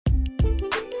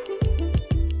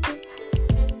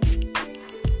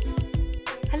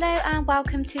Hello and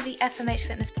welcome to the FMH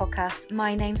Fitness Podcast.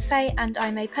 My name's Faye and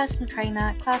I'm a personal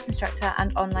trainer, class instructor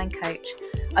and online coach.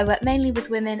 I work mainly with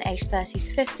women aged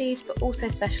 30s to 50s but also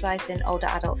specialise in older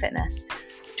adult fitness.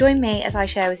 Join me as I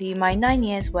share with you my 9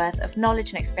 years worth of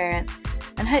knowledge and experience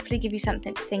and hopefully give you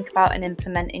something to think about and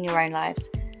implement in your own lives.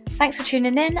 Thanks for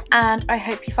tuning in and I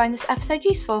hope you find this episode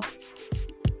useful.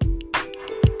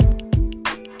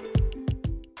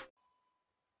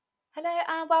 Hello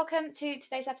and welcome to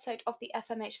today's episode of the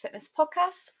FMH Fitness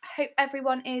Podcast. I hope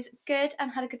everyone is good and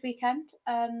had a good weekend.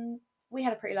 We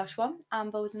had a pretty lush one.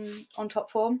 Amber was on top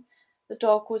form. The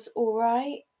dog was all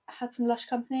right. Had some lush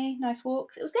company, nice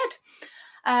walks. It was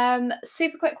good.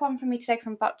 Super quick one from me today because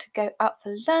I'm about to go out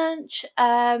for lunch.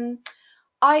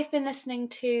 I've been listening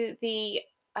to the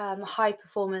High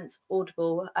Performance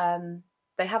Audible.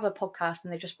 They have a podcast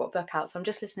and they just brought a book out. So I'm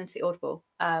just listening to the Audible,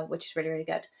 which is really, really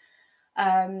good.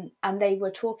 And they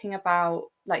were talking about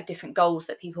like different goals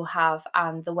that people have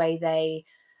and the way they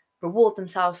reward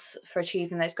themselves for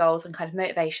achieving those goals and kind of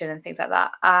motivation and things like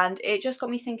that. And it just got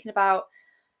me thinking about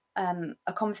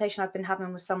a conversation I've been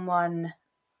having with someone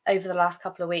over the last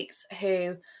couple of weeks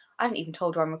who I haven't even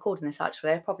told her I'm recording this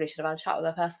actually. I probably should have had a chat with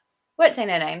her first. Won't say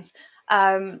no names.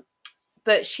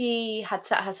 But she had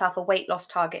set herself a weight loss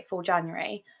target for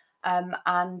January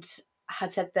and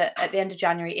had said that at the end of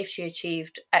January, if she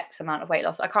achieved X amount of weight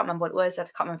loss, I can't remember what it was, I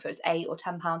can't remember if it was 8 or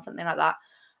 10 pounds, something like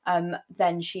that,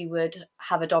 then she would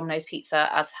have a Domino's pizza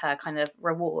as her kind of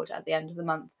reward at the end of the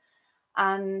month.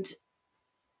 And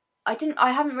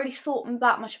I haven't really thought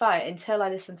that much about it until I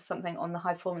listened to something on the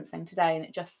high performance thing today, and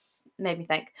it just made me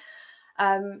think.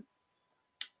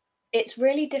 It's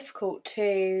really difficult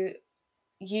to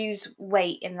use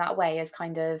weight in that way as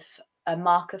kind of a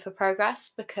marker for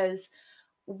progress, because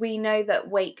we know that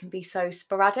weight can be so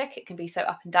sporadic, it can be so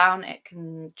up and down, it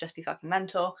can just be fucking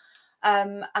mental.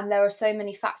 And there are so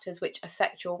many factors which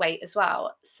affect your weight as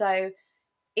well. So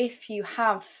if you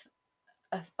have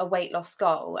a weight loss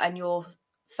goal and you're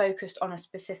focused on a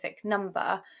specific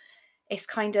number, it's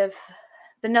kind of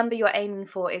the number you're aiming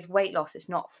for is weight loss. It's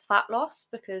not fat loss,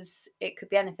 because it could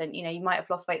be anything. You know, you might have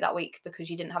lost weight that week because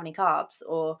you didn't have any carbs,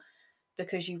 or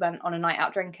because you went on a night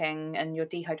out drinking and you're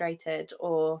dehydrated,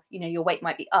 or you know your weight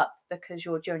might be up because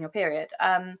you're during your period.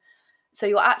 So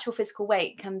your actual physical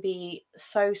weight can be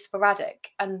so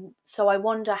sporadic, and so I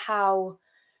wonder how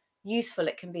useful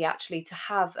it can be actually to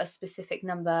have a specific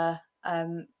number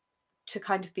to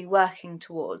kind of be working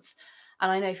towards.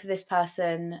 And I know for this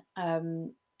person,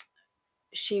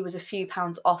 she was a few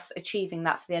pounds off achieving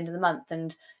that for the end of the month,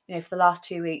 and you know, for the last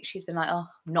 2 weeks she's been like, oh,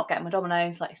 I'm not getting my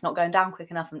Domino's, like it's not going down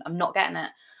quick enough, I'm not getting it.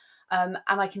 And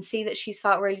I can see that she's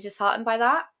felt really disheartened by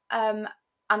that. And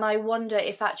I wonder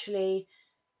if actually,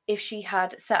 if she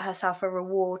had set herself a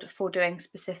reward for doing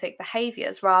specific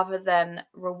behaviours rather than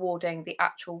rewarding the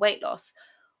actual weight loss,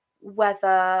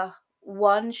 whether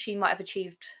one, she might have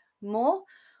achieved more,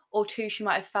 or two, she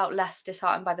might have felt less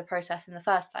disheartened by the process in the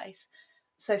first place.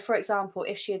 So, for example,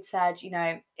 if she had said, you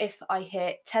know, if I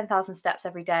hit 10,000 steps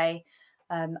every day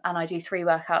and I do 3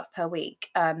 workouts per week,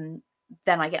 then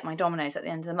I get my Domino's at the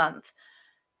end of the month.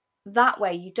 That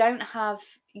way, you don't have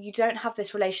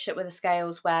this relationship with the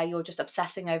scales where you're just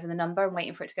obsessing over the number and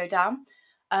waiting for it to go down.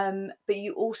 But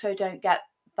you also don't get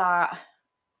that,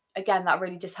 again, that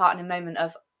really disheartening moment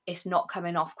of it's not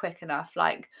coming off quick enough.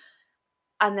 Like,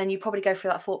 and then you probably go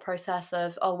through that thought process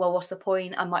of, oh, well, what's the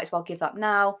point? I might as well give up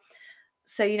now.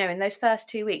 So, you know, in those first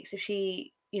 2 weeks, if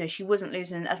she, you know, she wasn't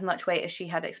losing as much weight as she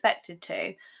had expected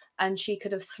to, and she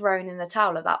could have thrown in the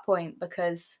towel at that point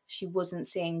because she wasn't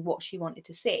seeing what she wanted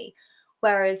to see.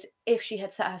 Whereas if she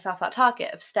had set herself that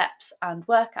target of steps and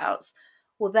workouts,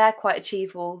 well, they're quite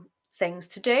achievable things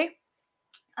to do.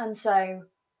 And so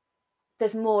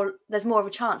there's more of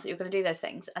a chance that you're going to do those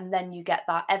things. And then you get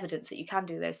that evidence that you can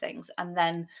do those things. And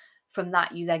then from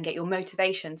that, you then get your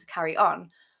motivation to carry on.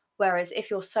 Whereas if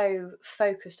you're so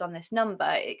focused on this number,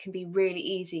 it can be really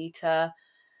easy to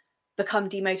become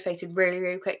demotivated really,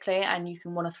 really quickly, and you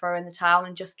can want to throw in the towel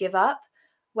and just give up.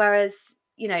 Whereas,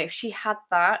 you know, if she had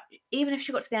that, even if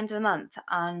she got to the end of the month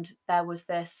and there was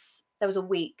a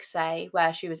week, say,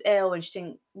 where she was ill and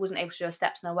she wasn't able to do her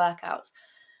steps and her workouts,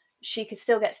 she could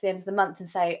still get to the end of the month and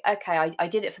say, okay, I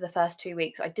did it for the first 2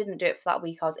 weeks. I didn't do it for that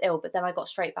week I was ill, but then I got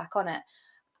straight back on it.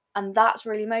 And that's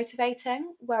really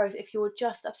motivating. Whereas if you're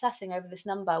just obsessing over this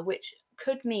number, which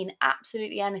could mean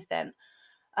absolutely anything,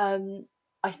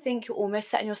 I think you're almost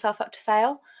setting yourself up to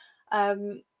fail.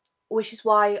 Which is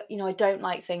why, you know, I don't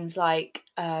like things like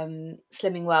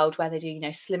Slimming World, where they do, you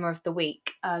know, Slimmer of the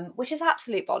Week, which is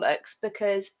absolute bollocks,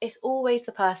 because it's always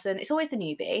the person, it's always the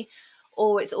newbie,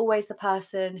 or it's always the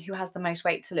person who has the most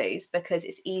weight to lose, because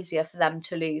it's easier for them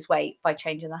to lose weight by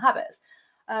changing their habits.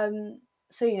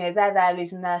 So, they're there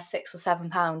losing their 6 or 7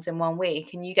 pounds in 1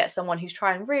 week, and you get someone who's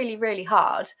trying really, really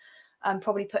hard and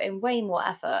probably put in way more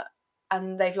effort,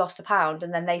 and they've lost a pound,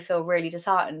 and then they feel really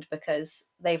disheartened because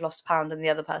they've lost a pound and the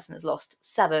other person has lost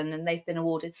 7 and they've been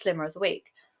awarded Slimmer of the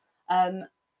Week. And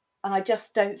I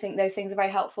just don't think those things are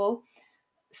very helpful.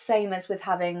 Same as with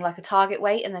having like a target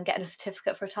weight and then getting a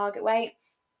certificate for a target weight.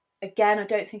 Again, I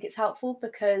don't think it's helpful,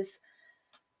 because,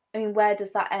 where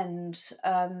does that end?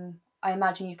 I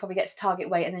imagine you probably get to target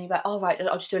weight and then you're like, oh, right,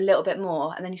 I'll just do a little bit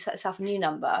more. And then you set yourself a new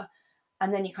number.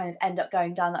 And then you kind of end up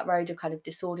going down that road of kind of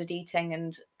disordered eating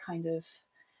and kind of,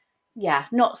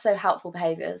 not so helpful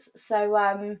behaviours.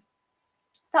 So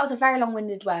that was a very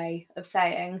long-winded way of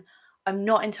saying I'm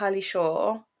not entirely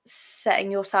sure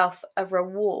setting yourself a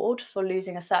reward for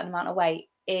losing a certain amount of weight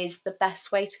is the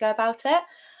best way to go about it.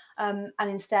 And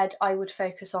instead, I would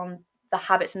focus on the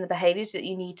habits and the behaviours that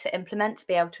you need to implement to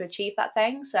be able to achieve that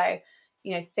thing. So,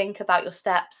 think about your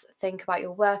steps, think about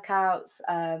your workouts.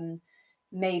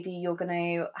 Maybe you're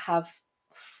going to have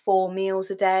 4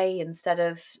 meals a day instead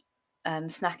of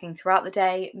snacking throughout the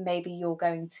day. Maybe you're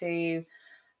going to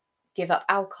give up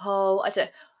alcohol.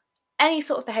 Any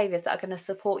sort of behaviours that are going to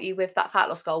support you with that fat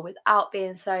loss goal without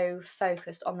being so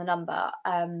focused on the number.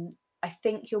 I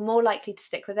think you're more likely to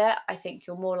stick with it. I think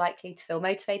you're more likely to feel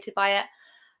motivated by it.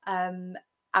 And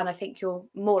I think you're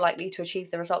more likely to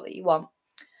achieve the result that you want.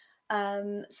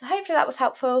 So hopefully that was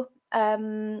helpful.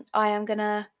 I am going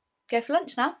to go for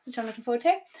lunch now, which I'm looking forward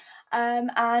to.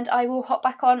 And I will hop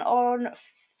back on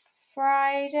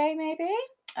Friday, maybe.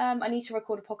 I need to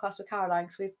record a podcast with Caroline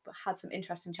because we've had some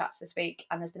interesting chats this week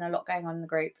and there's been a lot going on in the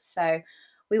group. So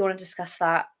we want to discuss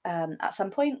that at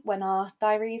some point when our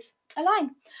diaries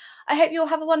align. I hope you all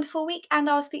have a wonderful week and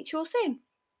I'll speak to you all soon.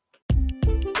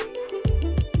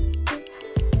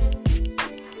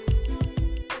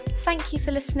 Thank you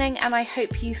for listening, and I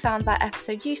hope you found that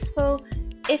episode useful.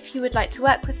 If you would like to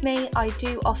work with me, I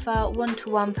do offer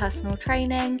one-to-one personal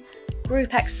training,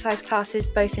 group exercise classes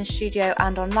both in studio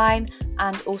and online,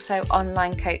 and also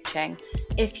online coaching.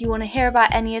 If you want to hear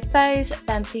about any of those,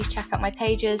 then please check out my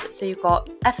pages. So you've got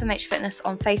FMH Fitness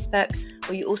on Facebook,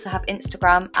 or you also have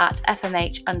Instagram at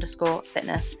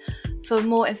FMH_fitness. For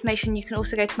more information, you can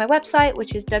also go to my website,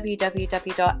 which is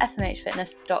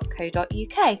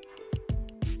www.fmhfitness.co.uk.